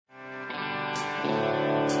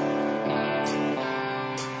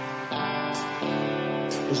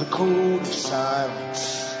There's a code of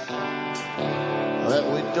silence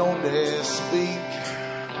that we don't dare speak.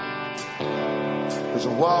 There's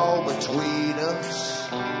a wall between us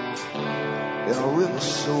and a river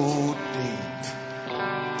so deep.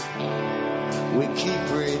 We keep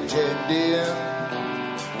pretending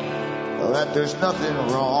that there's nothing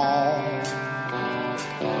wrong.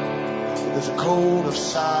 There's a code of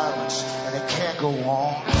silence and it can't go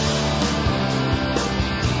on.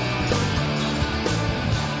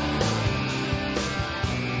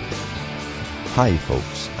 Hi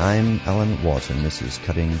folks, I'm Alan Watt and this is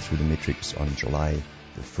Cutting Through the Matrix on July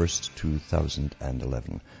the 1st,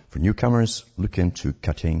 2011. For newcomers, look into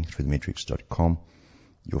cuttingthroughthematrix.com.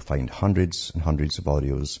 You'll find hundreds and hundreds of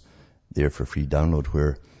audios there for free download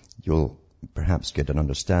where you'll perhaps get an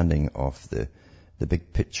understanding of the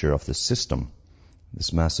big picture of the system,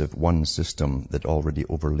 this massive one system that already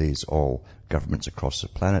overlays all governments across the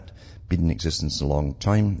planet, been in existence a long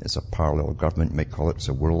time. It's a parallel government, you might call it. It's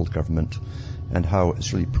a world government, and how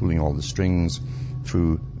it's really pulling all the strings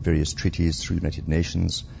through various treaties, through the United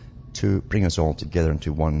Nations, to bring us all together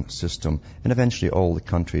into one system. And eventually all the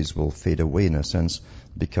countries will fade away in a sense,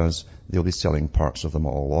 because they'll be selling parts of them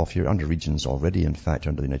all off. You're under regions already, in fact,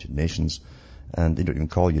 under the United Nations. And they don't even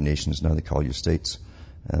call you nations now, they call you states.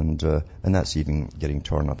 And that's even getting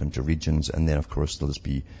torn up into regions. And then, of course, there'll just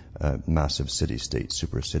be massive city-states,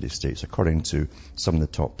 super city-states, according to some of the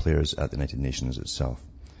top players at the United Nations itself.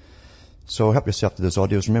 So help yourself to those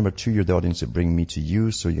audios. Remember, too, you're the audience that bring me to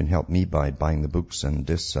you, so you can help me by buying the books and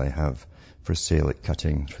discs I have for sale at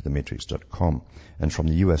cuttingthroughthematrix.com. And from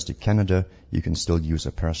the US to Canada, you can still use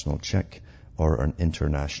a personal check or an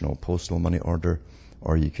international postal money order,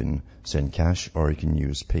 or you can send cash, or you can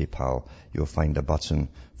use PayPal. You'll find a button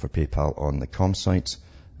for PayPal on the com site,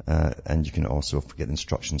 and you can also get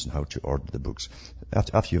instructions on how to order the books.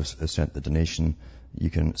 After you've sent the donation, you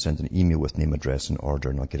can send an email with name, address, and order,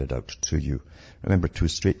 and I'll get it out to you. Remember, too,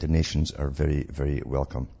 straight donations are very, very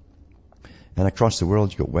welcome. And across the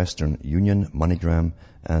world, you've got Western Union, MoneyGram,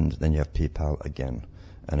 and then you have PayPal again.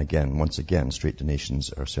 And again, once again, straight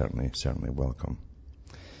donations are certainly welcome.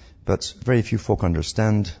 But very few folk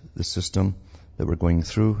understand the system that we're going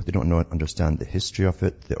through. They don't understand the history of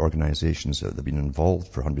it, the organizations that have been involved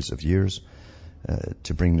for hundreds of years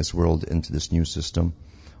to bring this world into this new system,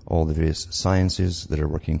 all the various sciences that are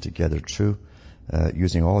working together too,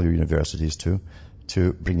 using all your universities too,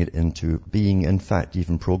 to bring it into being, in fact,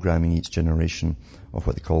 even programming each generation of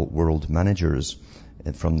what they call world managers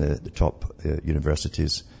from the top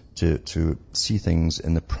universities to see things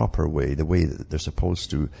in the proper way, the way that they're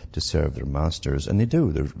supposed to serve their masters. And they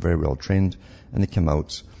do. They're very well trained, and they come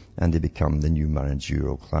out and they become the new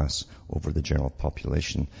managerial class over the general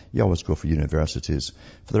population. You always go for universities.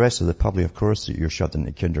 For the rest of the public, of course, you're shut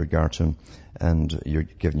into kindergarten and you're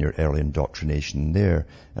given your early indoctrination there.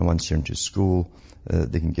 And once you're into school,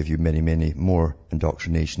 they can give you many, many more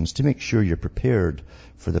indoctrinations to make sure you're prepared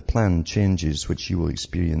for the planned changes which you will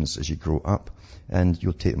experience as you grow up. And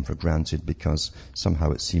you'll take them for granted because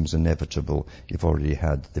somehow it seems inevitable. You've already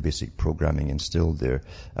had the basic programming instilled there,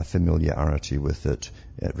 a familiarity with it,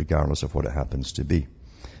 regardless of what it happens to be.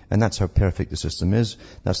 And that's how perfect the system is.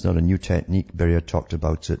 That's not a new technique. Beria talked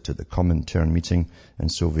about it at the Comintern meeting in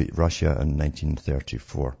Soviet Russia in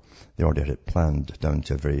 1934. They already had it planned down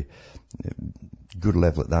to a very good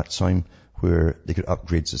level at that time, where they could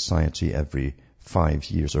upgrade society every 5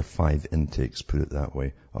 years, or 5 intakes, put it that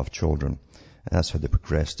way, of children. And that's how they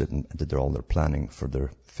progressed it and did all their planning for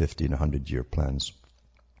their 50 and 100-year plans.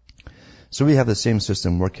 So we have the same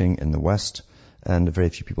system working in the West, and very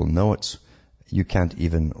few people know it. You can't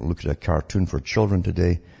even look at a cartoon for children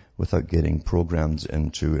today without getting programmed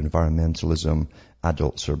into environmentalism.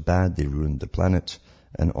 Adults are bad, they ruined the planet,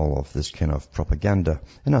 and all of this kind of propaganda.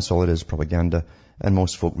 And that's all it is, propaganda. And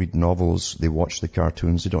most folk read novels, they watch the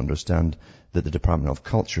cartoons, they don't understand that the Department of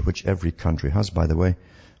Culture, which every country has, by the way,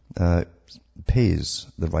 pays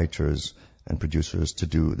the writers and producers to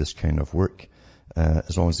do this kind of work,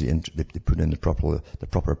 as long as they put in the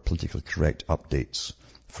proper politically correct updates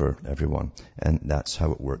for everyone. And that's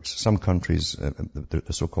how it works. Some countries, the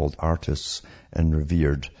so-called artists and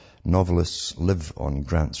revered novelists live on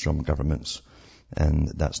grants from governments, and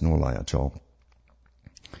that's no lie at all.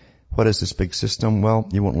 What is this big system? Well,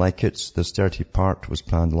 you won't like it. The austerity part was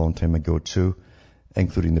planned a long time ago too,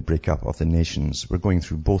 including the breakup of the nations. We're going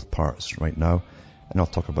through both parts right now, and I'll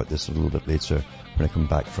talk about this a little bit later when I come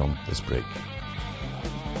back from this break.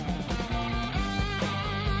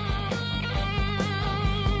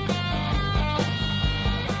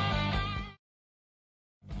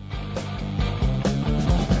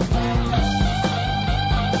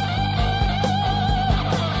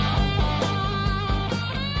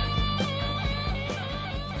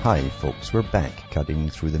 Hi folks, we're back cutting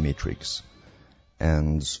through the matrix.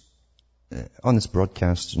 And on this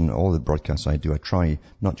broadcast and all the broadcasts I do, I try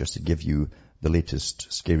not just to give you the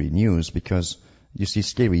latest scary news, because you see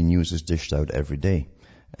scary news is dished out every day.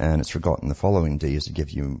 And it's forgotten the following day is to give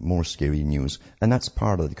you more scary news. And that's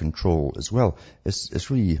part of the control as well. It's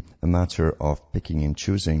really a matter of picking and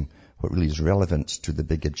choosing what really is relevant to the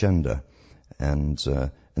big agenda. And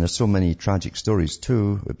there's so many tragic stories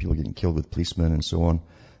too, with people getting killed with policemen and so on.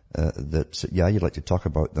 That, yeah, you'd like to talk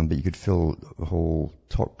about them, but you could fill whole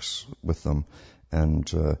talks with them,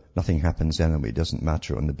 and nothing happens anyway. It doesn't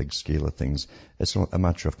matter on the big scale of things. It's a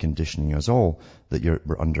matter of conditioning us all that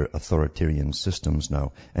we're under authoritarian systems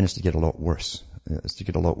now, and it's to get a lot worse. It's to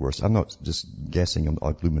get a lot worse. I'm not just guessing, I'm not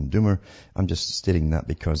a gloom and doomer. I'm just stating that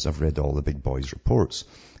because I've read all the big boys' reports.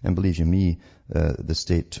 And believe you me, the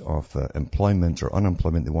state of employment or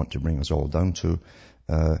unemployment they want to bring us all down to,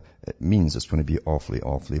 it means it's going to be awfully,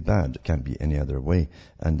 awfully bad. It can't be any other way.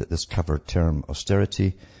 And this covered term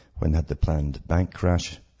austerity, when they had the planned bank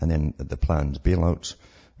crash and then the planned bailout,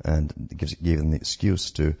 and gave them the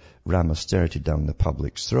excuse to ram austerity down the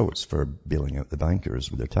public's throats for bailing out the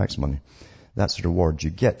bankers with their tax money. That's the reward you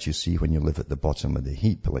get, you see, when you live at the bottom of the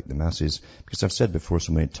heap like the masses. Because I've said before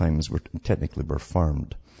so many times, we're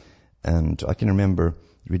farmed. And I can remember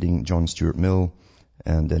reading John Stuart Mill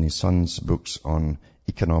and then his son's books on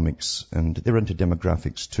economics, and they were into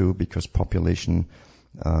demographics too, because population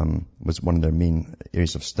was one of their main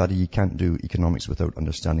areas of study. You can't do economics without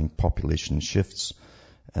understanding population shifts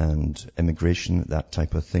and immigration, that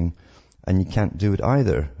type of thing. And you can't do it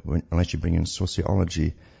either unless you bring in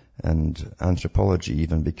sociology and anthropology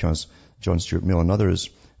even, because John Stuart Mill and others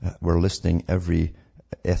were listing every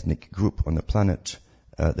ethnic group on the planet,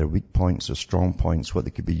 their weak points, their strong points, what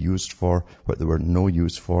they could be used for, what they were no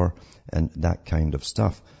use for, and that kind of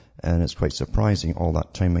stuff. And it's quite surprising, all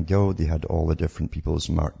that time ago, they had all the different peoples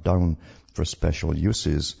marked down for special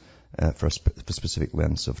uses, for specific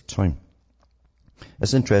lengths of time.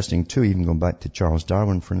 It's interesting too, even going back to Charles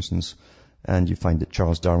Darwin, for instance, and you find that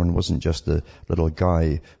Charles Darwin wasn't just the little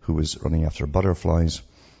guy who was running after butterflies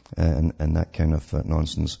and that kind of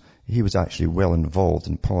nonsense. He was actually well involved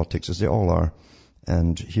in politics, as they all are.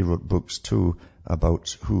 And he wrote books too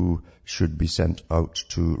about who should be sent out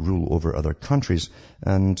to rule over other countries.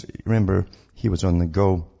 And remember, he was on the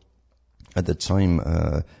go at the time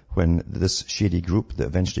when this shady group that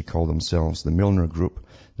eventually called themselves the Milner Group,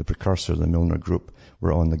 the precursor of the Milner Group,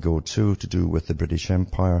 were on the go too, to do with the British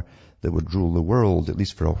Empire that would rule the world, at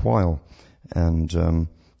least for a while. And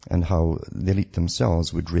how the elite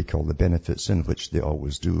themselves would rake all the benefits in, which they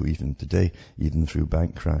always do even today, even through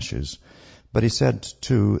bank crashes. But he said,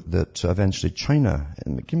 too, that eventually China,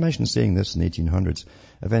 and can you imagine saying this in the 1800s,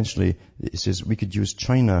 eventually, he says, we could use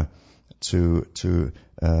China to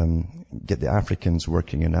get the Africans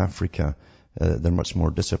working in Africa. They're much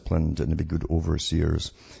more disciplined and they'd be good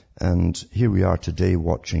overseers. And here we are today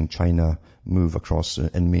watching China move across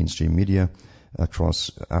in mainstream media,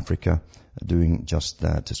 across Africa, doing just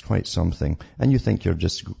that. It's quite something. And you think you're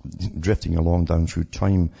just drifting along down through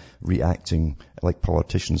time, reacting like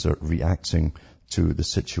politicians are reacting to the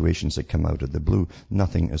situations that come out of the blue.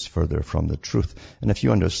 Nothing is further from the truth. And if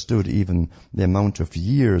you understood even the amount of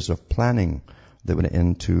years of planning that went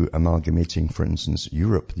into amalgamating, for instance,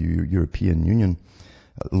 Europe, the European Union,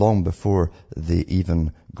 long before they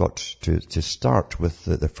even got to start with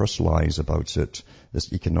the first lies about it,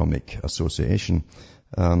 this economic association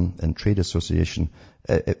and trade association,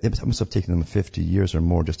 it must have taken them 50 years or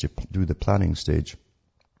more just to do the planning stage.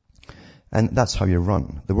 And that's how you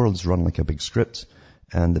run. The world's run like a big script,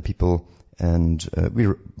 and the people, and we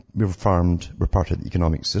were farmed, we're part of the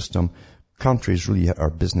economic system. Countries really are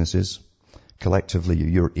businesses. Collectively,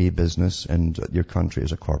 you're a business, and your country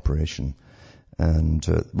is a corporation. And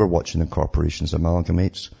we're watching the corporations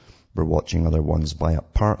amalgamate. We're watching other ones buy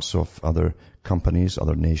up parts of other companies,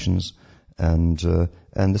 other nations. And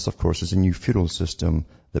this, of course, is a new feudal system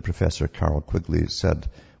that Professor Carroll Quigley said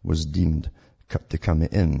was deemed to come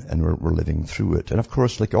in, and we're living through it. And of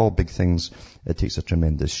course, like all big things, it takes a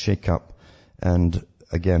tremendous shake-up. And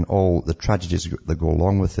again, all the tragedies that go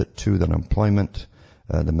along with it too, the unemployment,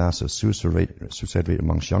 the massive suicide rate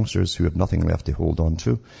amongst youngsters who have nothing left to hold on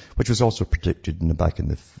to, which was also predicted back in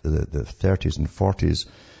the 30s and 40s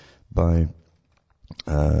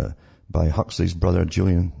by Huxley's brother,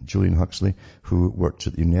 Julian Huxley, who worked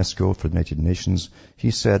at UNESCO for the United Nations.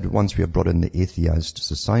 He said, once we have brought in the atheist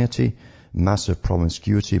society, massive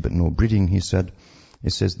promiscuity but no breeding, he said, He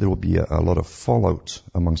says there will be a lot of fallout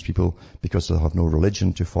amongst people because they'll have no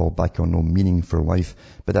religion to fall back on, no meaning for life,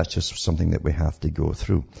 but that's just something that we have to go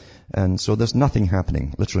through. And so there's nothing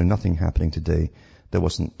happening, literally nothing happening today that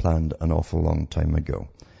wasn't planned an awful long time ago.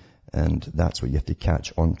 And that's what you have to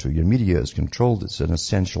catch on to. Your media is controlled. It's an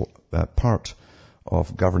essential part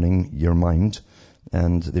of governing your mind,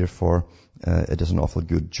 and therefore it does an awful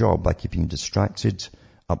good job by keeping you distracted,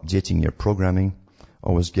 updating your programming,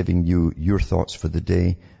 always giving you your thoughts for the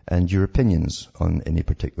day and your opinions on any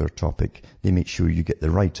particular topic. They make sure you get the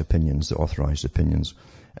right opinions, the authorized opinions,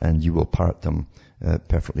 and you will parrot them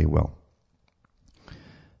perfectly well.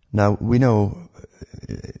 Now, we know,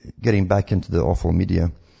 getting back into the awful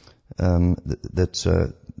media,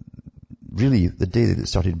 that really the day that it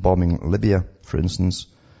started bombing Libya, for instance,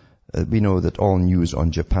 we know that all news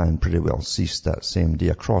on Japan pretty well ceased that same day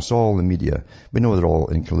across all the media. We know they're all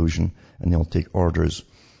in collusion and they'll take orders.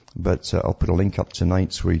 But I'll put a link up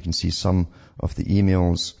tonight where you can see some of the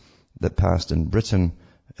emails that passed in Britain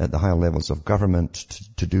at the higher levels of government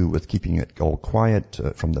to do with keeping it all quiet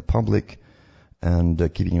from the public and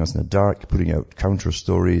keeping us in the dark, putting out counter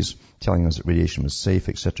stories, telling us that radiation was safe,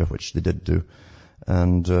 etc., which they did do.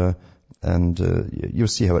 And you'll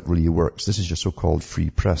see how it really works. This is your so-called free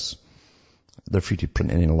press. They're free to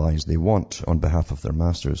print any lies they want on behalf of their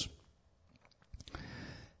masters.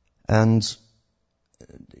 And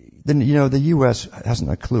then, the U.S.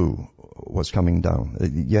 hasn't a clue what's coming down.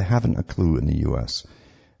 You haven't a clue in the U.S.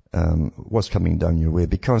 What's coming down your way,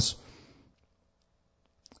 because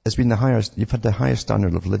it's been you've had the highest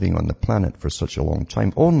standard of living on the planet for such a long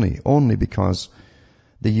time, only because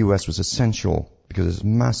the U.S. was essential, because of its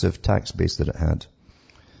massive tax base that it had,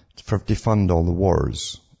 to fund all the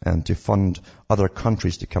wars and to fund other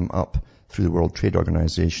countries to come up through the World Trade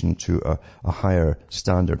Organization to a higher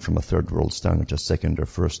standard, from a third world standard to second or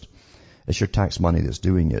first. It's your tax money that's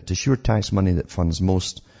doing it. It's your tax money that funds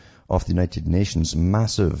most of the United Nations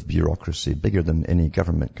massive bureaucracy, bigger than any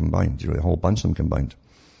government combined, a whole bunch of them combined.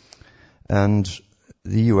 And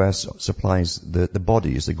the U.S. supplies the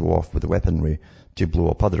bodies that go off with the weaponry to blow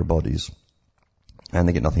up other bodies. And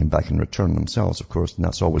they get nothing back in return themselves, of course, and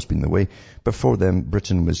that's always been the way. Before them,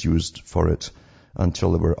 Britain was used for it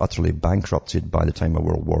until they were utterly bankrupted by the time of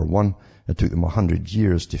World War I. It took them 100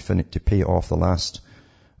 years to pay off the last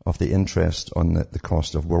of the interest on the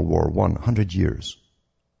cost of World War I. 100 years.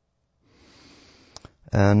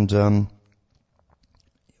 And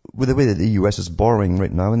with the way that the U.S. is borrowing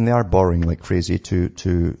right now, and they are borrowing like crazy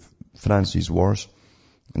to finance these wars,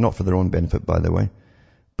 not for their own benefit, by the way,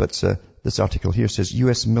 but this article here says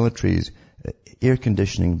U.S. military's air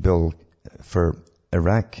conditioning bill for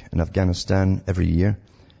Iraq and Afghanistan every year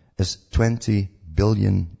is $20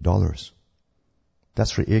 billion.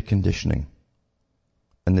 That's for air conditioning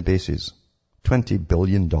and the bases. $20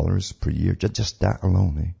 billion per year, just that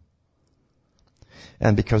alone, eh?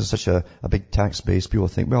 And because it's such a big tax base, people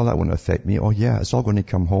think, well, that won't affect me. Oh yeah, it's all going to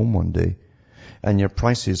come home one day. And your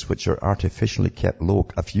prices, which are artificially kept low,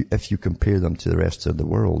 if you compare them to the rest of the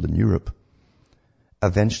world in Europe,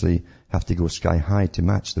 eventually have to go sky high to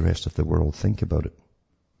match the rest of the world. Think about it.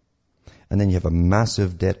 And then you have a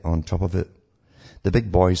massive debt on top of it. The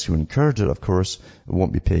big boys who incurred it, of course,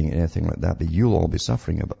 won't be paying anything like that, but you'll all be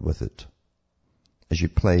suffering with it. As you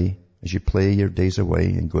play your days away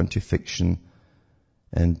and go into fiction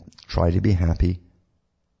and try to be happy.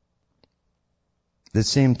 The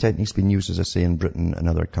same technique's been used, as I say, in Britain and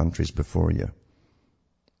other countries before you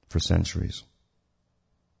for centuries.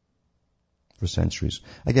 For centuries.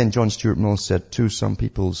 Again, John Stuart Mill said too,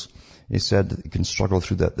 he said that you can struggle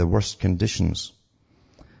through the worst conditions,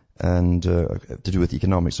 and to do with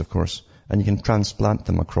economics, of course, and you can transplant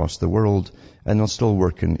them across the world, and they'll still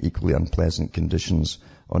work in equally unpleasant conditions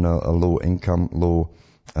on a low income, low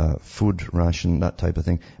food ration, that type of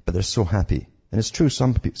thing. But they're so happy. And it's true,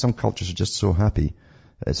 some cultures are just so happy.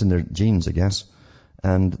 It's in their genes, I guess.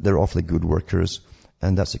 And they're awfully good workers.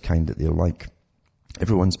 And that's the kind that they like.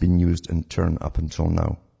 Everyone's been used in turn up until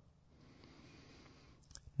now.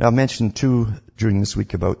 Now, I mentioned too during this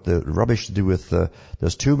week about the rubbish to do with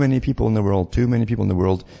there's too many people in the world.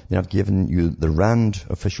 They have given you the RAND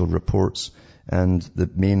official reports and the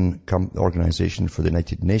main organization for the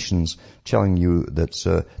United Nations telling you that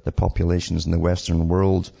the populations in the Western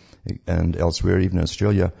world and elsewhere, even in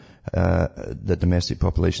Australia, the domestic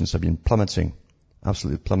populations have been plummeting,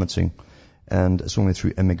 absolutely plummeting, and it's only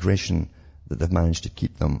through immigration that they've managed to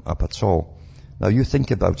keep them up at all. Now you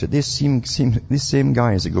think about it, these same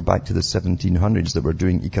guys that go back to the 1700s that were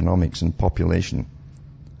doing economics and population,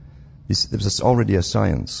 there was already a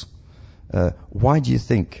science. Why do you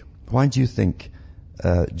think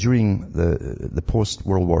during the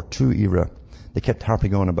post-World War II era, they kept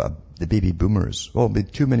harping on about the baby boomers. Well, there'd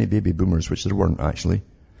be too many baby boomers, which there weren't actually.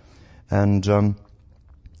 And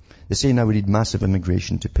they say now we need massive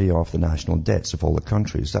immigration to pay off the national debts of all the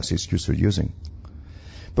countries. That's the excuse they're using.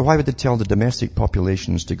 But why would they tell the domestic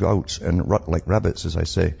populations to go out and rut like rabbits, as I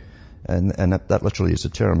say? And that literally is the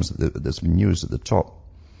terms that's been used at the top.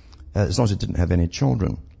 As long as they didn't have any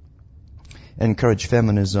children. Encourage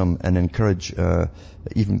feminism and encourage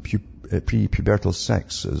even pre-pubertal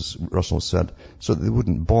sex, as Russell said, so that they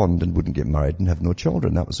wouldn't bond and wouldn't get married and have no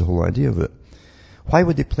children. That was the whole idea of it. Why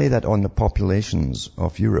would they play that on the populations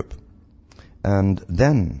of Europe? And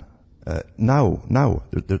then, now,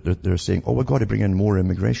 they're saying, oh, we've got to bring in more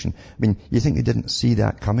immigration. I mean, you think they didn't see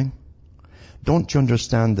that coming? Don't you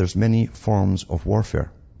understand there's many forms of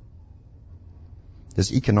warfare?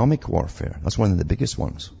 There's economic warfare. That's one of the biggest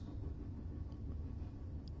ones.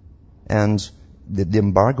 And the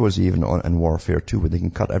embargo is even in warfare too, where they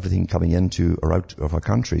can cut everything coming into or out of a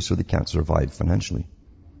country so they can't survive financially.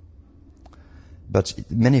 But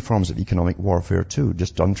many forms of economic warfare too,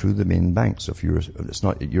 just done through the main banks of yours. It's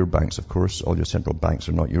not your banks, of course. All your central banks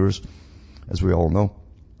are not yours, as we all know.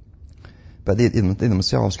 But they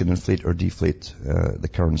themselves can inflate or deflate the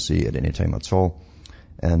currency at any time at all,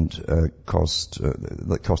 and the cost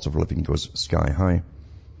of living goes sky high.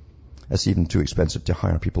 It's even too expensive to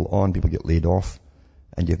hire people on. People get laid off,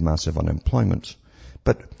 and you have massive unemployment.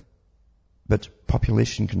 But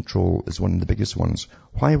population control is one of the biggest ones.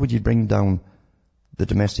 Why would you bring down the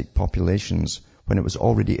domestic populations when it was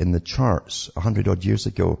already in the charts 100 odd years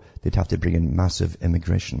ago? They'd have to bring in massive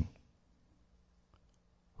immigration.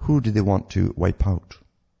 Who do they want to wipe out?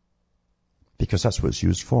 Because that's what it's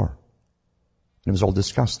used for. And it was all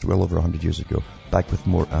discussed well over 100 years ago. Back with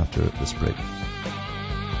more after this break.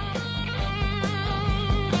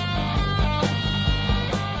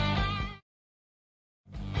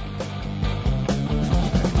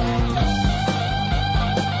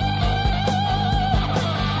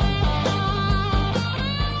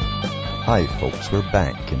 Hi folks, we're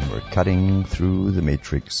back and we're cutting through the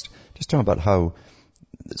matrix. Just talking about how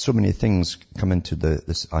so many things come into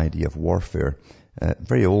this idea of warfare.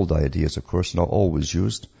 Very old ideas, of course, not always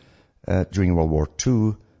used. During World War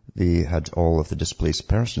II, they had all of the displaced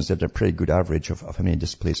persons. They had a pretty good average of how many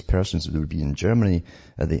displaced persons there would be in Germany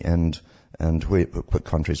at the end, and what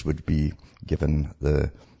countries would be given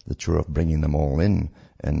the chore of bringing them all in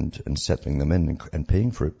and settling them in and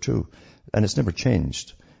paying for it too. And it's never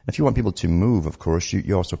changed. If you want people to move, of course,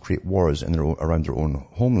 you also create wars around their own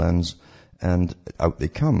homelands, and out they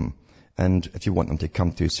come. And if you want them to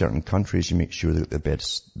come to certain countries, you make sure that the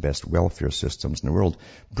best welfare systems in the world.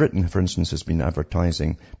 Britain, for instance, has been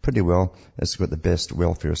advertising pretty well. It's got the best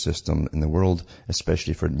welfare system in the world,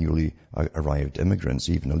 especially for newly arrived immigrants,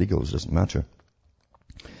 even illegals, doesn't matter.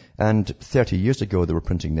 And 30 years ago, they were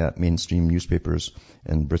printing that mainstream newspapers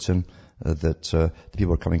in Britain that the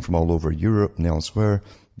people were coming from all over Europe and elsewhere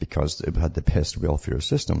because it had the best welfare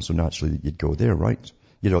system. So naturally, you'd go there, right?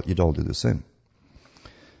 You'd all do the same.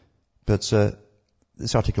 But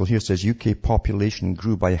this article here says UK population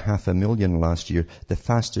grew by 500,000 last year, the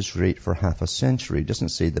fastest rate for half a century. It doesn't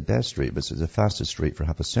say the best rate, but it says the fastest rate for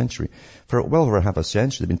half a century. For well over half a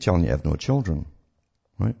century, they've been telling you to have no children,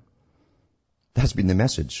 right? That's been the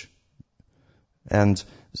message. And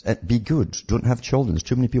be good. Don't have children. There's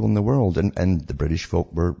too many people in the world. And the British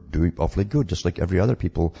folk were doing awfully good, just like every other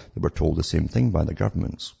people that were told the same thing by the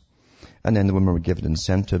governments. And then the women were given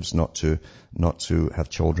incentives not to have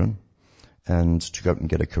children and to go out and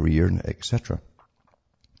get a career, etc.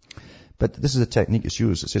 But this is a technique that's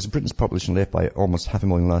used. It says Britain's population left by almost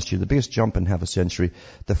 500,000 last year, the biggest jump in half a century.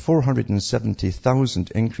 The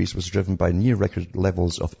 470,000 increase was driven by near record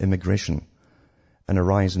levels of immigration and a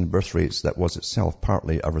rise in birth rates that was itself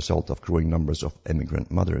partly a result of growing numbers of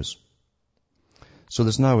immigrant mothers. So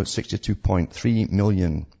there's now 62.3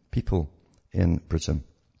 million people in Britain.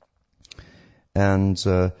 And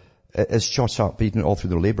it's shot up even all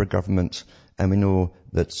through the Labour government. And we know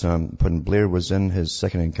that when Blair was in, his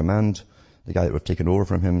second in command, the guy that was taken over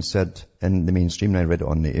from him said in the mainstream, and I read it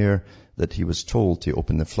on the air, that he was told to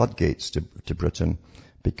open the floodgates to Britain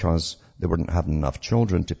because they weren't having enough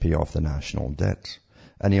children to pay off the national debt.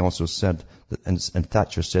 And he also said that, and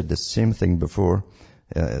Thatcher said the same thing before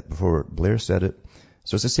Blair said it.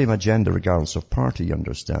 So it's the same agenda regardless of party, you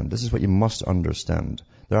understand. This is what you must understand.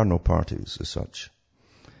 There are no parties as such.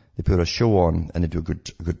 They put a show on and they do a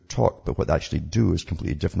good talk, but what they actually do is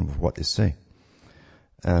completely different from what they say.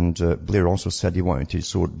 And Blair also said he wanted to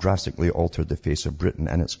so drastically alter the face of Britain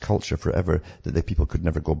and its culture forever that the people could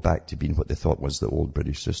never go back to being what they thought was the old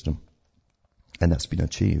British system. And that's been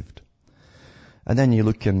achieved. And then you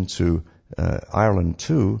look into Ireland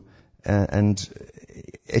too, and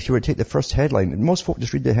if you were to take the first headline, most folk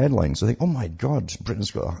just read the headlines. They think, oh my God,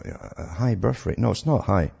 Britain's got a high birth rate. No, it's not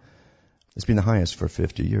high. It's been the highest for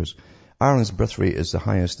 50 years. Ireland's birth rate is the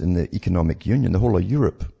highest in the economic union, the whole of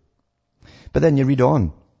Europe. But then you read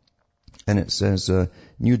on, and it says,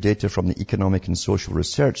 new data from the Economic and Social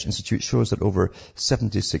Research Institute shows that over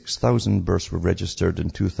 76,000 births were registered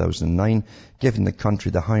in 2009, giving the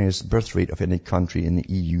country the highest birth rate of any country in the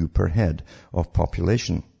EU per head of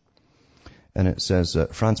population. And it says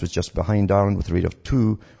France was just behind Ireland with a rate of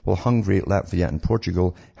 2, while Hungary, Latvia and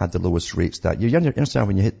Portugal had the lowest rates that year. You understand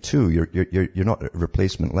when you hit 2, you're not at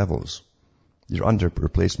replacement levels. You're under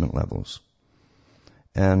replacement levels.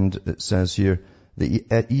 And it says here, the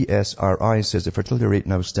ESRI says the fertility rate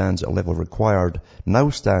now stands at a level required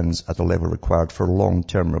for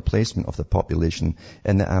long-term replacement of the population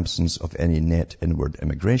in the absence of any net inward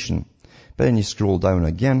immigration. But then you scroll down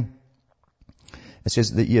again. It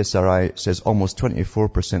says the ESRI says almost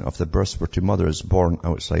 24% of the births were to mothers born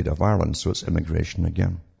outside of Ireland, so it's immigration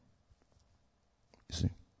again. You see?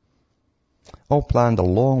 All planned a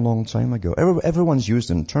long, long time ago. Everyone's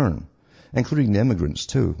used in turn, including the immigrants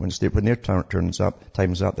too. When their time's up,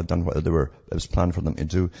 they've done what it was planned for them to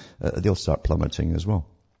do, they'll start plummeting as well.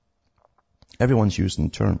 Everyone's used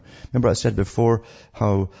in turn. Remember I said before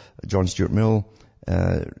how John Stuart Mill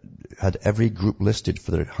had every group listed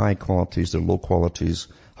for their high qualities, their low qualities,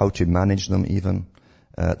 how to manage them even,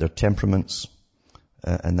 their temperaments,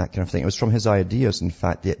 and that kind of thing. It was from his ideas, in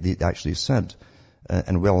fact, they actually said,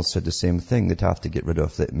 and Wells said the same thing, they'd have to get rid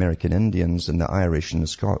of the American Indians and the Irish and the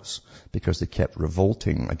Scots because they kept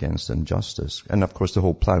revolting against injustice. And of course the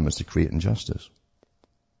whole plan was to create injustice.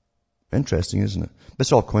 Interesting, isn't it? But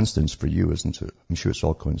it's all coincidence for you, isn't it? I'm sure it's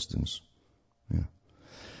all coincidence. Yeah.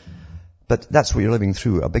 But that's what you're living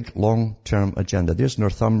through, a big long-term agenda. There's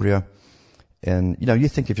Northumbria. And, you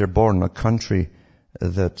think if you're born in a country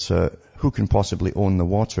that, who can possibly own the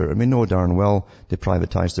water? And we know darn well they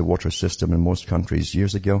privatized the water system in most countries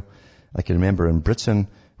years ago. I can remember in Britain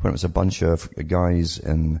when it was a bunch of guys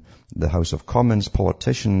in the House of Commons,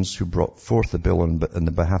 politicians who brought forth the bill on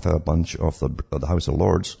the behalf of a bunch of the House of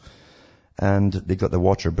Lords. And they got the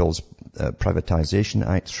Water Bills Privatization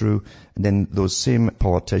Act through. And then those same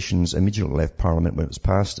politicians immediately left Parliament when it was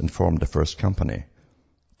passed and formed the first company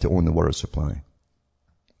to own the water supply.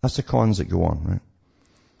 That's the cons that go on, right?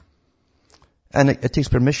 And it takes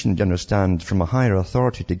permission, you understand, from a higher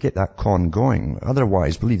authority to get that con going.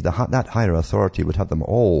 Otherwise, believe that higher authority would have them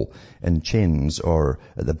all in chains or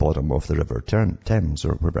at the bottom of the River Thames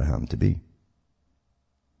or wherever it happened to be.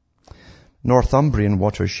 Northumbrian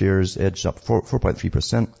water shares edged up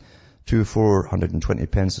 4.3% to 420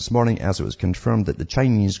 pence this morning as it was confirmed that the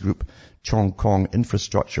Chinese group Chong Kong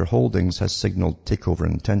Infrastructure Holdings has signaled takeover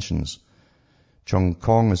intentions. Chong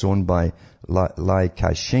Kong is owned by Lai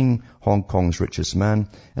Ka-shing, Hong Kong's richest man,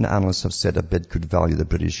 and analysts have said a bid could value the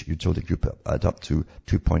British utility group at up to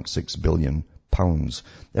 £2.6 billion.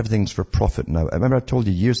 Everything's for profit now. I remember I told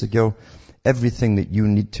you years ago, everything that you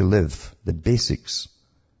need to live, the basics,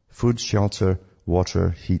 food, shelter, water,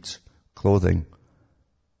 heat, clothing,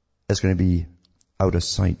 is going to be out of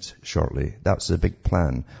sight shortly. That's the big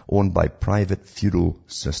plan, owned by private feudal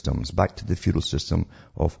systems. Back to the feudal system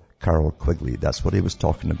of Carroll Quigley. That's what he was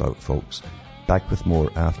talking about, folks. Back with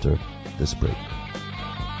more after this break.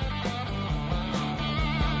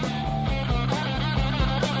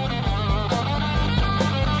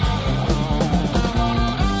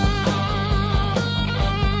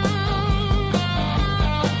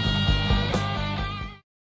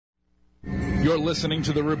 You're listening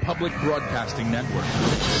to the Republic Broadcasting Network,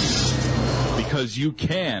 because you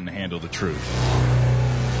can handle the truth.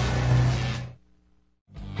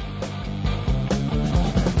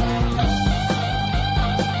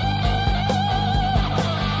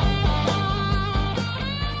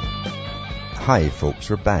 Hi folks,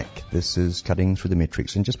 we're back. This is Cutting Through the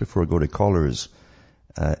Matrix. And just before I go to callers,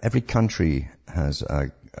 every country has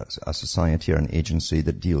a society or an agency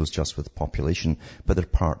that deals just with population, but they're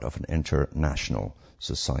part of an international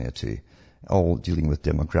society, all dealing with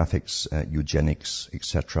demographics, eugenics,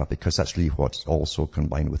 etc., because that's really what's also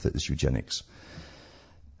combined with it is eugenics.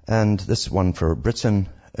 And this one for Britain,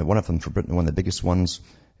 one of them for Britain, one of the biggest ones,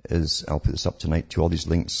 is, I'll put this up tonight to all these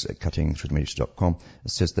links at cuttingthroughthematrix.com. It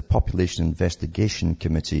says the Population Investigation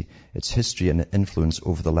Committee, its history and influence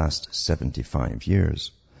over the last 75 years.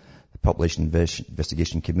 The Population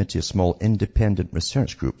Investigation Committee, a small independent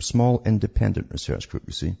research group,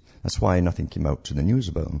 you see. That's why nothing came out to the news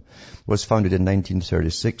about them. Was founded in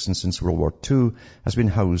 1936 and since World War II has been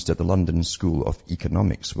housed at the London School of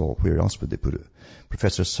Economics. Well, where else would they put it?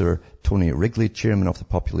 Professor Sir Tony Wrigley, chairman of the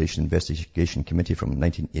Population Investigation Committee from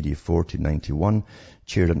 1984 to 91,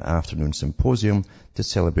 chaired an afternoon symposium to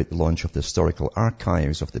celebrate the launch of the historical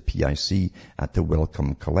archives of the PIC at the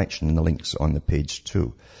Wellcome Collection, and the links on the page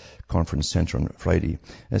 2. Conference Center on Friday.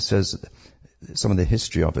 It says some of the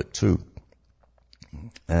history of it too.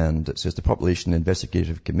 And it says the Population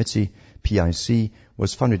Investigative Committee, PIC,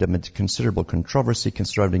 was founded amid considerable controversy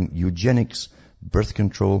surrounding eugenics, birth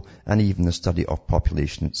control, and even the study of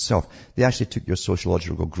population itself. They actually took your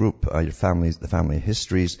sociological group, your families, the family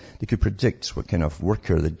histories. They could predict what kind of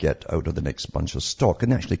worker they'd get out of the next bunch of stock,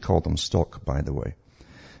 and they actually called them stock, by the way.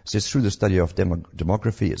 It says through the study of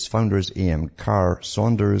demography, its founders, A.M. Carr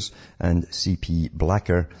Saunders and C.P.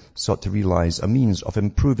 Blacker, sought to realize a means of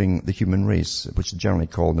improving the human race, which they generally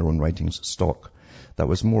call in their own writings stock, that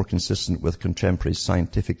was more consistent with contemporary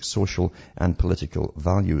scientific, social, and political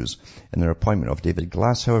values. In their appointment of David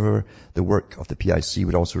Glass, however, the work of the PIC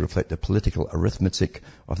would also reflect the political arithmetic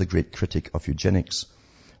of the great critic of eugenics,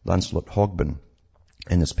 Lancelot Hogben.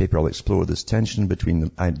 In this paper, I'll explore this tension between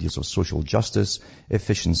the ideas of social justice,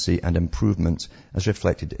 efficiency, and improvement as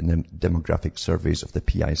reflected in the demographic surveys of the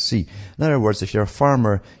PIC. In other words, if you're a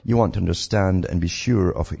farmer, you want to understand and be sure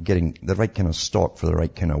of getting the right kind of stock for the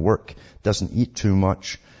right kind of work. Doesn't eat too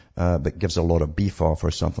much, but gives a lot of beef off or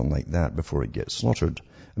something like that before it gets slaughtered.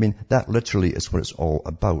 I mean, that literally is what it's all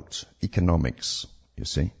about. Economics, you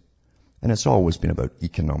see. And it's always been about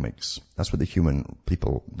economics. That's what the human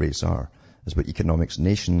people race are. It's about economics.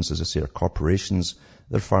 Nations, as I say, are corporations.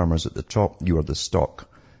 They're farmers at the top. You are the stock.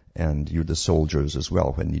 And you're the soldiers as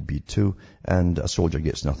well when need be too. And a soldier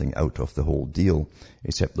gets nothing out of the whole deal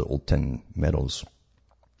except little tin medals.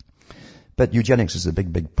 But eugenics is a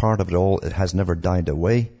big, big part of it all. It has never died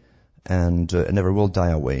away. And it never will die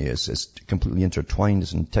away. It's completely intertwined.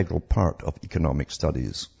 It's an integral part of economic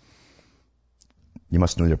studies. You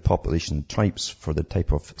must know your population types for the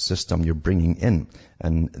type of system you're bringing in.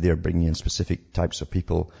 And they're bringing in specific types of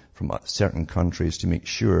people from certain countries to make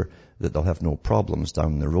sure that they'll have no problems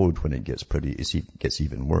down the road when it gets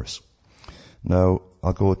even worse. Now,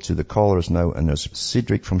 I'll go to the callers now, and there's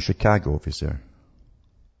Cedric from Chicago, if he's there.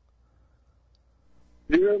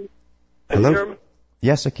 Hello?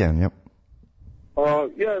 Yes, I can, yep.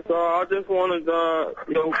 Yes, I just wanted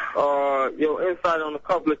your insight on a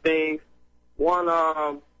couple of things. One,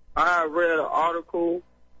 I read an article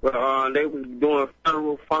where they was doing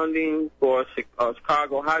federal funding for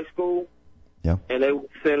Chicago High School. Yeah. And they would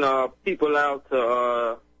send people out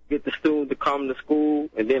to get the students to come to school,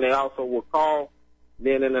 and then they also would call.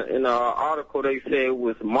 Then in the article they said it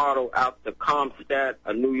was modeled after CompStat,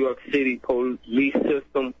 a New York City police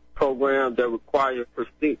system program that required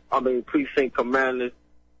precinct commanders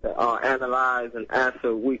to analyze and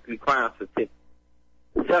answer weekly crime statistics.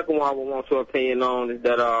 The second one I would want your opinion on is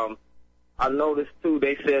that I noticed, too,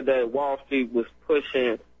 they said that Wall Street was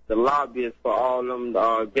pushing the lobbyists for all them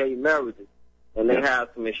gay marriages, and they had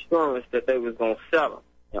some assurance that they was going to sell them.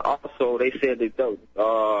 And also they said that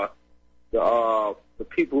the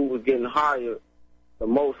people who was getting hired the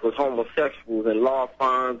most was homosexuals, and law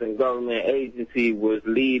firms and government agencies was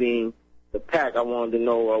leading the pack. I wanted to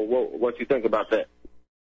know what you think about that.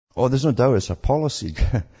 Oh, there's no doubt it's a policy.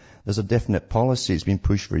 There's a definite policy. It's been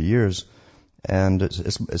pushed for years, and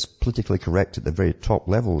it's politically correct at the very top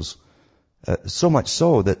levels. So much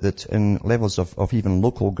so that in levels of even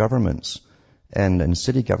local governments and in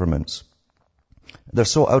city governments, they're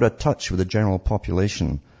so out of touch with the general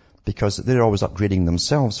population because they're always upgrading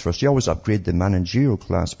themselves first. You always upgrade the managerial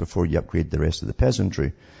class before you upgrade the rest of the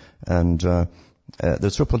peasantry. And they're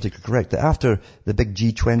so politically correct that after the big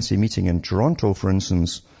G20 meeting in Toronto, for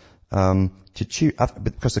instance,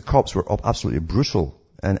 because the cops were absolutely brutal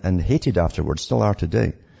and hated afterwards, still are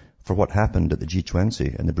today, for what happened at the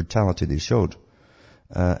G20 and the brutality they showed,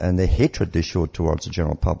 and the hatred they showed towards the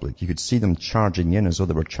general public. You could see them charging in as though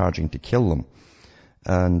they were charging to kill them.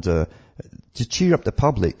 And to cheer up the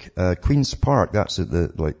public, Queen's Park, that's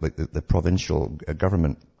the provincial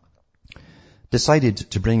government, decided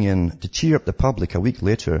to cheer up the public a week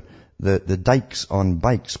later, the Dykes on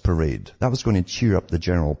Bikes parade. That was going to cheer up the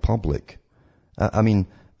general public.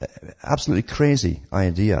 Absolutely crazy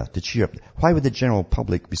idea to cheer up. Why would the general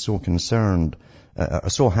public be so concerned,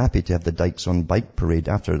 so happy to have the Dykes on Bike parade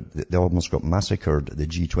after they almost got massacred at the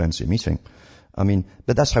G20 meeting?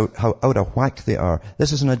 But that's how out of whack they are.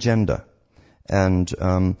 This is an agenda.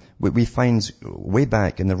 And we find way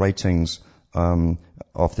back in the writings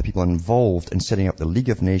of the people involved in setting up the League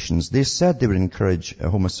of Nations, they said they would encourage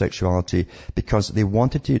homosexuality because they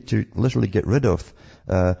wanted to literally get rid of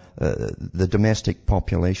the domestic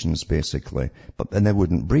populations, basically. And they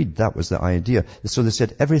wouldn't breed. That was the idea. So they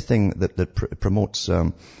said everything that promotes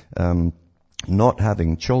not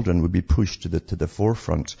having children would be pushed to the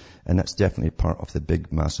forefront, and that's definitely part of the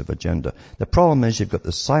big, massive agenda. The problem is you've got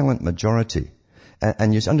the silent majority,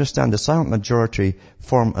 and you understand the silent majority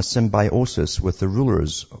form a symbiosis with the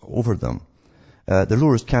rulers over them. The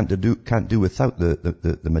rulers can't do without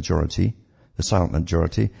the majority, the silent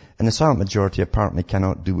majority, and the silent majority apparently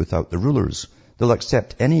cannot do without the rulers. They'll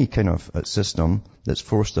accept any kind of system that's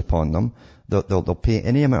forced upon them. They'll pay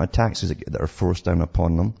any amount of taxes that are forced down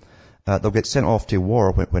upon them. They'll get sent off to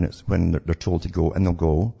war when they're told to go, and they'll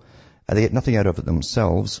go. They get nothing out of it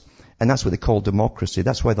themselves. And that's what they call democracy.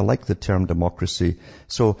 That's why they like the term democracy.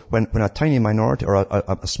 So when a tiny minority or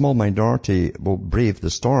a small minority will brave the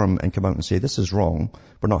storm and come out and say, this is wrong,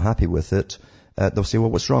 we're not happy with it, they'll say, well,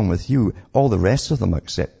 what's wrong with you? All the rest of them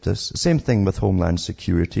accept this. Same thing with Homeland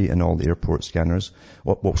Security and all the airport scanners.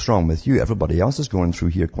 What's wrong with you? Everybody else is going through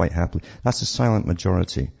here quite happily. That's the silent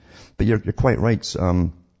majority. But you're quite right.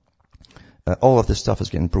 All of this stuff is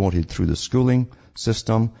getting promoted through the schooling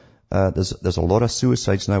system. There's a lot of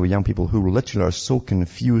suicides now with young people who literally are so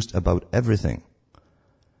confused about everything.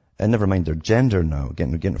 And never mind their gender now,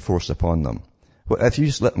 getting forced upon them. Well, if you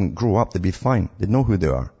just let them grow up, they'd be fine. They'd know who they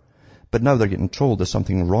are. But now they're getting told there's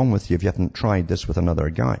something wrong with you if you haven't tried this with another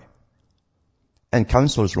guy. And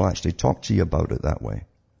counselors will actually talk to you about it that way.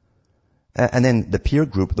 And then the peer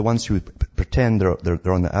group, the ones who pretend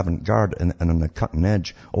they're on the avant-garde and on the cutting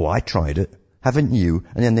edge. Oh, I tried it. Haven't you?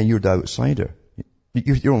 And then you're the outsider.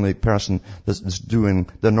 You're the only person that's doing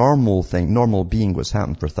the normal thing. Normal being what's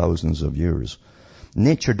happened for thousands of years.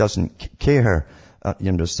 Nature doesn't care, you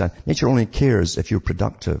understand. Nature only cares if you're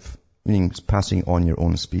productive, meaning passing on your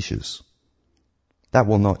own species. That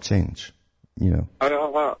will not change, you know.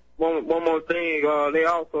 One more thing, they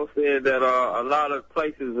also said that a lot of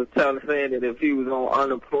places are saying that if you was on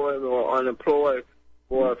unemployment or unemployed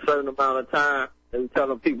for a certain amount of time, they were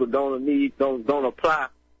telling people don't apply.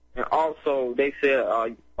 And also, they said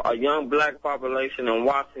a young black population in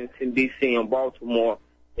Washington, D.C. and Baltimore,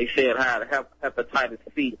 they said had hepatitis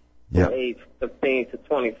C from age 15 to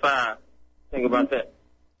 25. Think about that.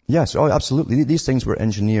 Yes, oh, absolutely. These things were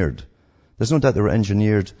engineered. There's no doubt they were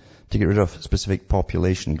engineered to get rid of specific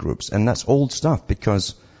population groups. And that's old stuff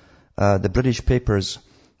because the British papers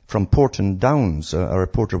from Porton Downs, a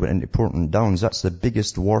reporter went into Porton Downs, that's the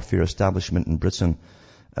biggest warfare establishment in Britain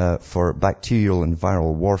for bacterial and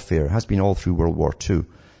viral warfare. It has been all through World War II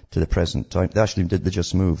to the present time. They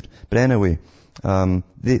just moved. But anyway,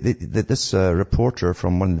 this reporter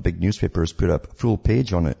from one of the big newspapers put up a full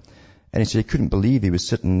page on it. And he said he couldn't believe he was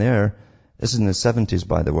sitting there. This is in the 70s,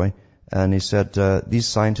 by the way. And he said these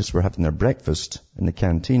scientists were having their breakfast in the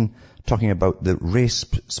canteen talking about the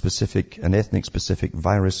race-specific and ethnic-specific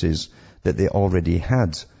viruses that they already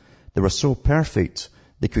had. They were so perfect,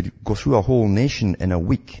 they could go through a whole nation in a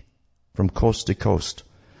week from coast to coast.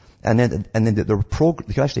 And then they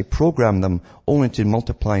could actually program them only to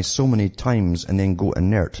multiply so many times and then go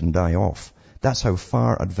inert and die off. That's how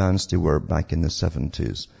far advanced they were back in the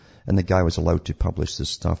 70s. And the guy was allowed to publish this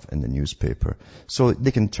stuff in the newspaper. So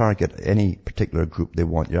they can target any particular group they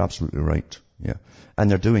want. You're absolutely right. Yeah.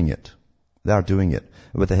 And they're doing it. They're doing it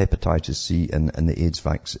with the hepatitis C and the AIDS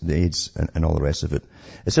AIDS and all the rest of it.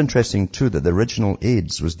 It's interesting too that the original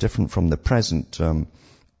AIDS was different from the present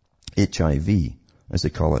HIV, as they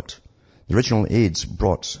call it. The original AIDS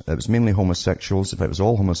it was mainly homosexuals. In fact, it was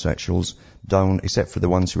all homosexuals down, except for the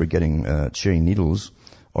ones who were getting sharing needles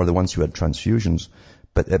or the ones who had transfusions.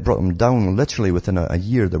 But it brought them down literally within a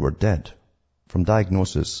year they were dead from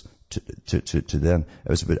diagnosis to them. It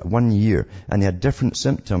was about 1 year. And they had different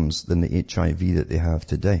symptoms than the HIV that they have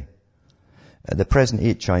today. The present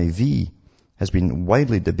HIV has been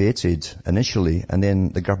widely debated initially, and then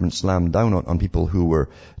the government slammed down on people who were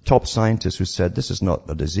top scientists who said this is not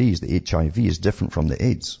a disease. The HIV is different from the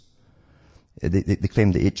AIDS. They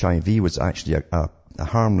claimed the HIV was actually a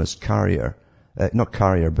harmless carrier. Not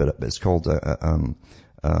carrier, but it's called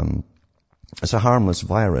it's a harmless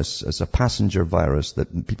virus. It's a passenger virus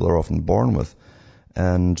that people are often born with.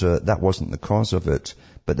 And that wasn't the cause of it.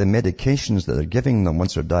 But the medications that they're giving them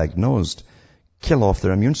once they're diagnosed kill off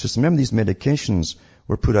their immune system. Remember, these medications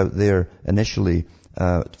were put out there initially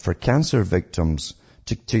for cancer victims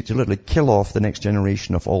to literally kill off the next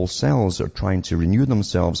generation of all cells that are trying to renew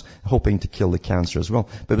themselves, hoping to kill the cancer as well.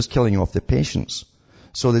 But it was killing off the patients.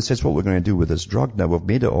 So they said, what we're going to do with this drug now, we've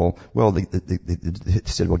made it all. Well, they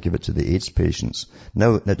said, we'll give it to the AIDS patients.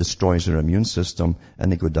 Now it destroys their immune system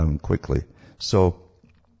and they go down quickly. So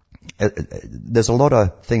there's a lot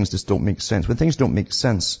of things that don't make sense. When things don't make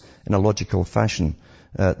sense in a logical fashion,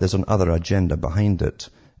 there's another agenda behind it.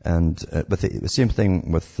 And with the same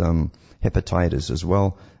thing with hepatitis as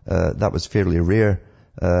well. That was fairly rare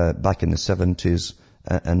back in the 70s,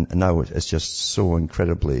 and now it's just so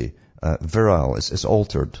incredibly virile. It's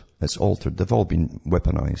altered. It's altered. They've all been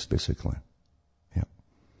weaponized, basically. Yeah.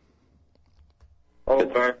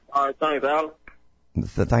 Okay. All right. Thanks, Alan.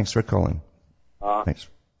 Thanks for calling.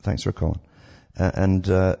 Thanks for calling. And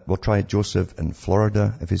we'll try Joseph in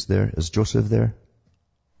Florida if he's there. Is Joseph there?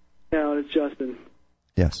 Yeah, it's Justin.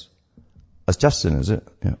 Yes. It's Justin, is it?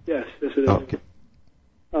 Yeah. Yes, it is. Okay.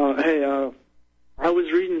 Hey, I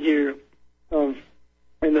was reading here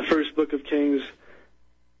in the first book of Kings,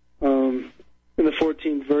 in the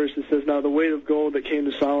 14th verse, it says, "Now the weight of gold that came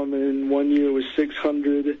to Solomon in 1 year was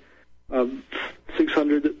 600, 6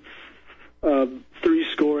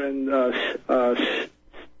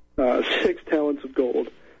 talents of gold."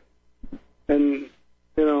 And,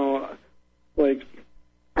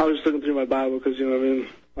 I was looking through my Bible because,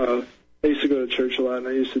 I used to go to church a lot, and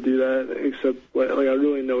I used to do that, except, I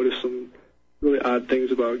really noticed some really odd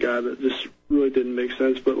things about God that just really didn't make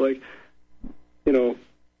sense. But,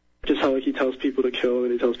 just how, he tells people to kill him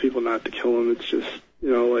and he tells people not to kill him. It's just,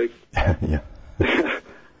 Yeah. I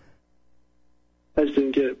just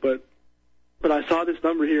didn't get it. But I saw this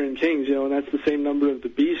number here in Kings, and that's the same number of the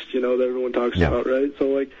beast, that everyone talks about, right?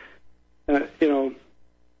 So, I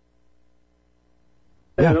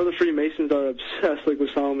know the Freemasons are obsessed,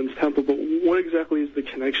 with Solomon's temple, but what exactly is the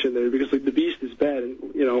connection there? Because, the beast is bad, and,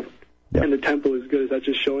 and the temple is good. Is that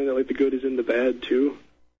just showing that, the good is in the bad, too?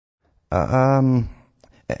 And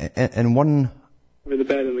one... the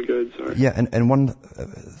bad and the good, sorry. Yeah, and one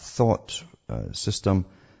thought system,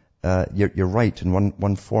 you're right in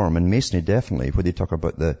one form. In Masonry, definitely, where they talk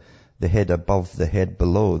about the head above, the head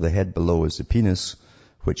below. The head below is the penis,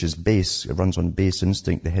 which is base. It runs on base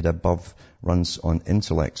instinct. The head above runs on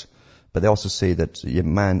intellect. But they also say that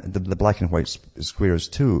the black and white squares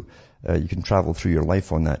too, you can travel through your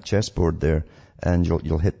life on that chessboard there, and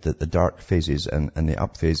you'll hit the dark phases and the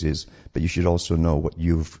up phases, but you should also know what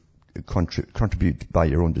you've contribute by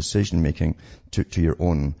your own decision making to your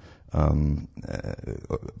own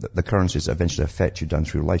the currencies that eventually affect you down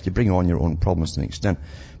through life. You bring on your own problems to an extent.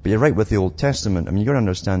 But you're right with the Old Testament. You've got to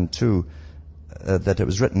understand too that it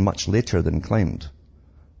was written much later than claimed.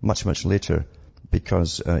 Much later,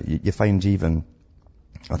 because you find even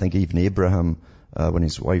Abraham, when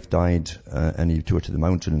his wife died, and he took her to the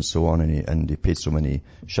mountain and so on, and he paid so many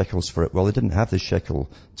shekels for it. Well, they didn't have the shekel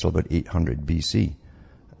until about 800 BC.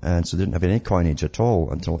 And so they didn't have any coinage at all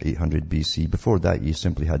until 800 BC. Before that,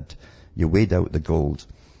 you weighed out the gold.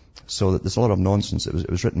 So there's a lot of nonsense. It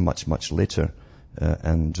was written much later.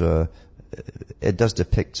 And it does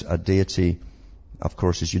depict a deity. Of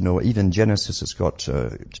course, as you know, even Genesis, it's got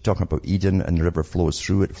talking about Eden, and the river flows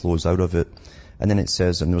through it, flows out of it. And then it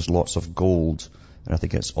says, and there's lots of gold. And I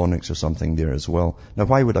think it's onyx or something there as well. Now,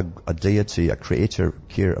 why would a deity, a creator,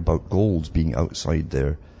 care about gold being outside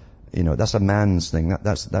there? That's a man's thing.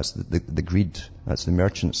 That's the greed. That's the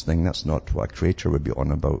merchant's thing. That's not what a creator would be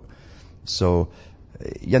on about. So,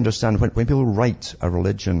 you understand, when people write a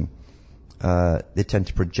religion, they tend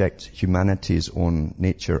to project humanity's own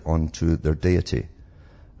nature onto their deity.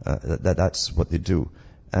 That's what they do.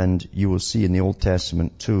 And you will see in the Old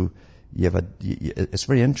Testament too, it's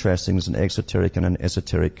very interesting. There's an exoteric and an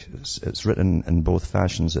esoteric. It's written in both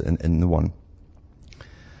fashions in the one.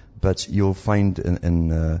 But you'll find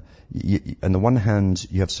on the one hand,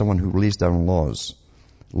 you have someone who lays down laws.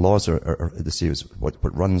 Laws are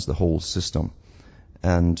what runs the whole system.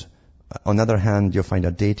 And on the other hand, you'll find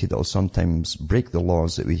a deity that will sometimes break the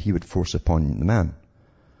laws that he would force upon the man.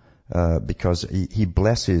 Because he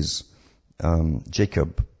blesses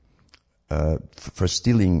Jacob for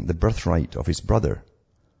stealing the birthright of his brother.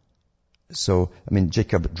 So,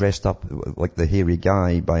 Jacob dressed up like the hairy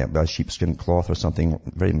guy by a sheepskin cloth or something,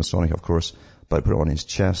 very Masonic, of course, but put it on his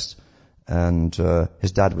chest. And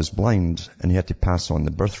his dad was blind, and he had to pass on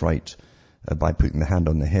the birthright by putting the hand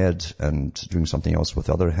on the head and doing something else with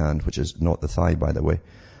the other hand, which is not the thigh, by the way.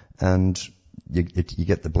 And you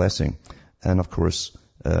get the blessing. And, of course,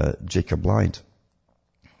 Jacob lied.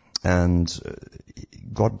 And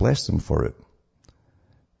God blessed him for it.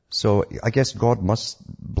 So I guess God must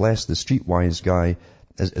bless the streetwise guy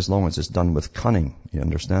as long as it's done with cunning, you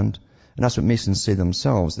understand? And that's what Masons say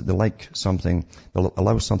themselves, that they like something, they'll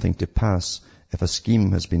allow something to pass if a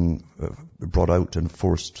scheme has been brought out and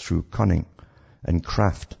forced through cunning and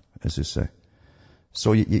craft, as they say.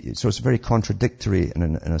 So it's very contradictory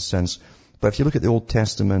in a sense. But if you look at the Old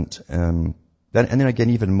Testament, then again,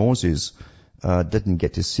 even Moses didn't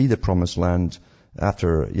get to see the promised land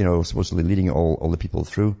after, supposedly leading all the people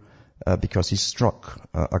through, because he struck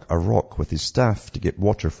a rock with his staff to get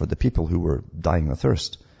water for the people who were dying of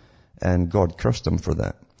thirst. And God cursed him for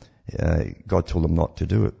that. God told him not to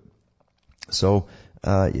do it. So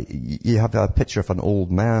you have a picture of an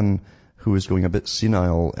old man who is going a bit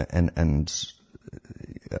senile and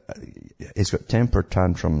he's got temper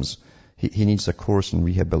tantrums. He needs a course in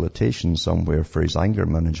rehabilitation somewhere for his anger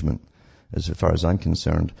management, as far as I'm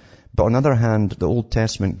concerned. But on the other hand, the Old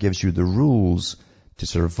Testament gives you the rules to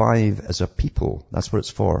survive as a people. That's what it's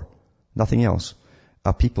for. Nothing else.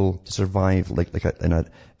 A people to survive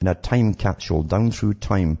in a time capsule down through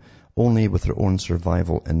time, only with their own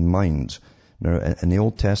survival in mind. Now, in the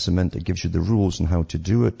Old Testament, it gives you the rules on how to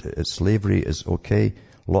do it. Slavery is okay.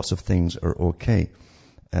 Lots of things are okay.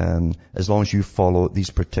 As long as you follow these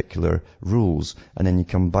particular rules. And then you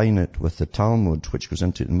combine it with the Talmud, which goes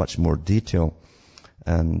into it in much more detail.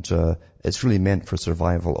 And it's really meant for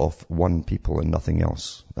survival of one people and nothing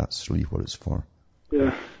else. That's really what it's for.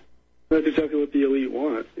 Yeah. That's exactly what the elite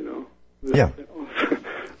want, Yeah.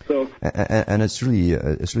 So. And it's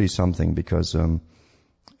really something, because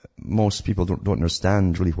most people don't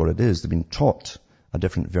understand really what it is. They've been taught a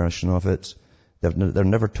different version of it. They're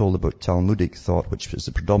never told about Talmudic thought, which is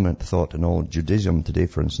the predominant thought in all Judaism today,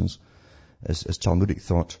 for instance, is Talmudic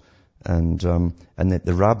thought. And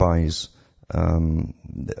the rabbis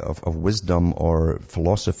of wisdom, or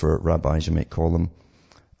philosopher rabbis, you might call them,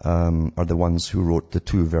 are the ones who wrote the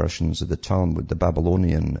two versions of the Talmud, the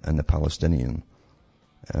Babylonian and the Palestinian.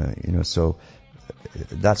 So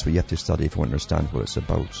that's what you have to study if you want to understand what it's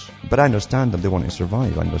about. But I understand them. They want to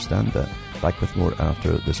survive. I understand that. Back with more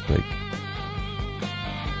after this break.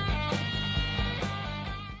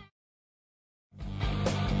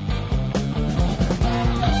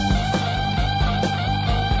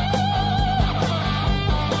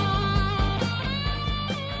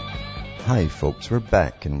 Hi folks, we're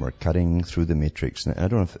back and we're cutting through the matrix. Now, I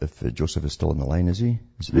don't know if Joseph is still on the line, is he? Yes,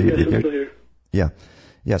 I'm still here.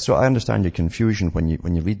 Yeah, so I understand your confusion when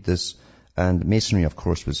you read this. And Masonry, of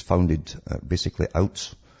course, was founded basically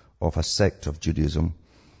out of a sect of Judaism.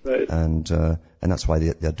 Right. And that's why they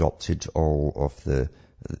adopted all of the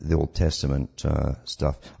Old Testament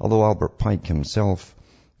stuff. Although Albert Pike himself,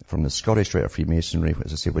 from the Scottish Rite of Freemasonry,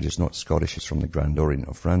 as I say, which is not Scottish, it's from the Grand Orient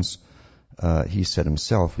of France, he said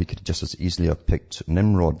himself we could just as easily have picked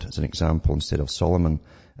Nimrod as an example instead of Solomon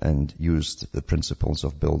and used the principles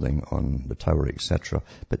of building on the tower, etc.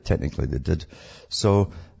 But technically they did.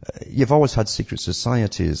 So you've always had secret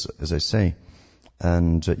societies, as I say,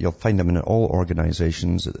 and you'll find them in all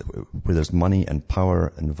organizations where there's money and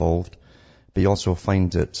power involved. But you also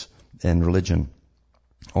find it in religion,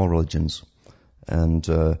 all religions. And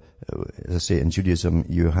as I say, in Judaism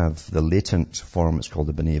you have the latent form, it's called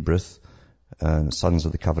the B'nai B'rith, Sons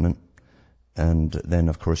of the Covenant. And then,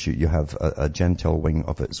 of course, you have a Gentile wing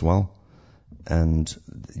of it as well. And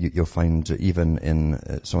you'll find even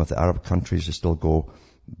in some of the Arab countries, they still go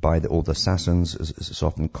by the old assassins, as it's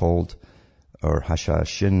often called, or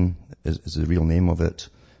Hashashin is the real name of it,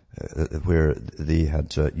 where they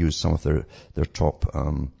had used some of their top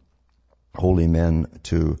holy men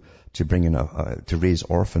to bring in to raise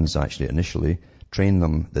orphans, actually, initially, train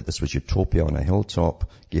them that this was utopia on a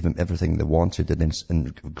hilltop, gave them everything they wanted, and then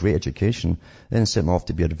in great education, then sent them off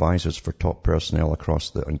to be advisors for top personnel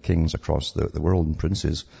and kings across the world and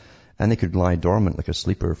princes. And they could lie dormant like a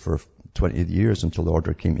sleeper for 20 years until the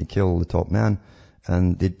order came to kill the top man,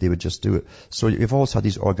 and they would just do it. So you've always had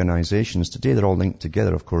these organizations. Today they're all linked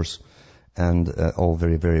together, of course, and all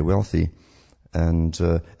very, very wealthy. And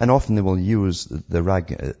often they will use the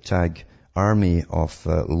ragtag army of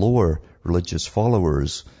lower religious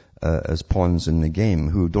followers as pawns in the game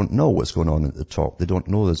who don't know what's going on at the top. They don't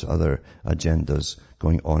know there's other agendas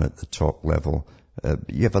going on at the top level.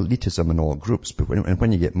 You have elitism in all groups, but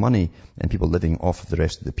when you get money and people living off of the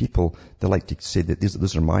rest of the people, they like to say that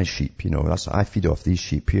these are my sheep. I feed off these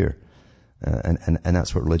sheep here, and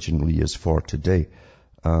that's what religion really is for today.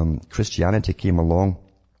 Christianity came along,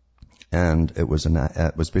 and it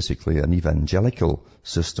was basically an evangelical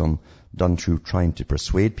system done through trying to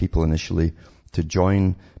persuade people initially to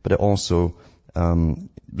join, but it also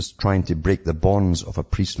was trying to break the bonds of a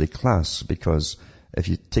priestly class, because if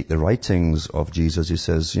you take the writings of Jesus, he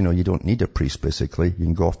says, you don't need a priest, basically. You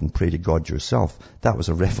can go off and pray to God yourself. That was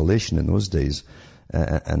a revelation in those days.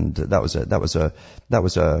 And that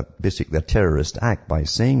was basically a terrorist act by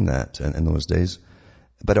saying that in those days.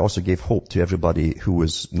 But it also gave hope to everybody who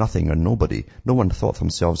was nothing or nobody. No one thought of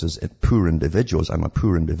themselves as poor individuals. I'm a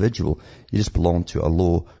poor individual. You just belong to a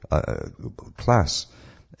low class.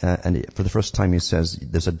 And for the first time he says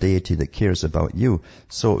there's a deity that cares about you.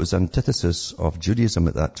 So it was antithesis of Judaism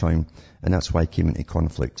at that time. And that's why he came into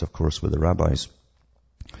conflict, of course, with the rabbis.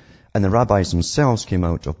 And the rabbis themselves came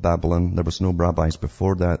out of Babylon. There was no rabbis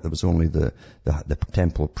before that. There was only the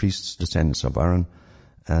temple priests, descendants of Aaron.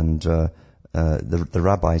 And the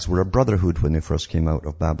rabbis were a brotherhood when they first came out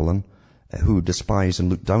of Babylon, who despised and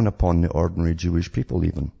looked down upon the ordinary Jewish people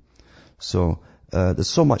even. So there's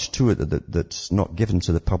so much to it that's not given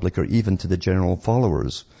to the public or even to the general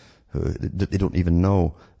followers. They don't even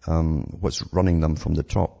know what's running them from the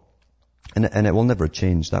top. And it will never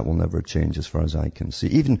change. That will never change as far as I can see.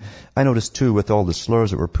 Even, I noticed too, with all the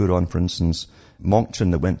slurs that were put on, for instance,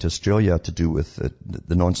 Monckton that went to Australia to do with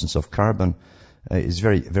the nonsense of carbon, is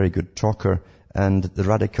very, very good talker. And the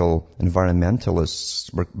radical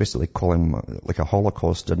environmentalists were basically calling him like a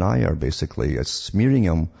Holocaust denier, basically, smearing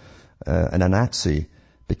him and a Nazi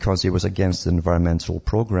because he was against the environmental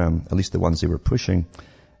program, at least the ones they were pushing.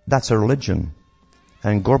 That's a religion.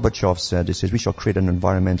 And Gorbachev said, he says, we shall create an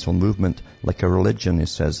environmental movement like a religion, he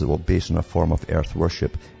says, that will be based on a form of earth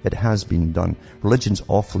worship. It has been done. Religion's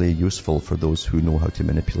awfully useful for those who know how to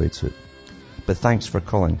manipulate it. But thanks for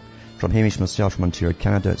calling. From Hamish myself from Ontario,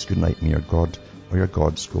 Canada, it's good night. May your God or your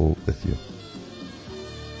gods go with you.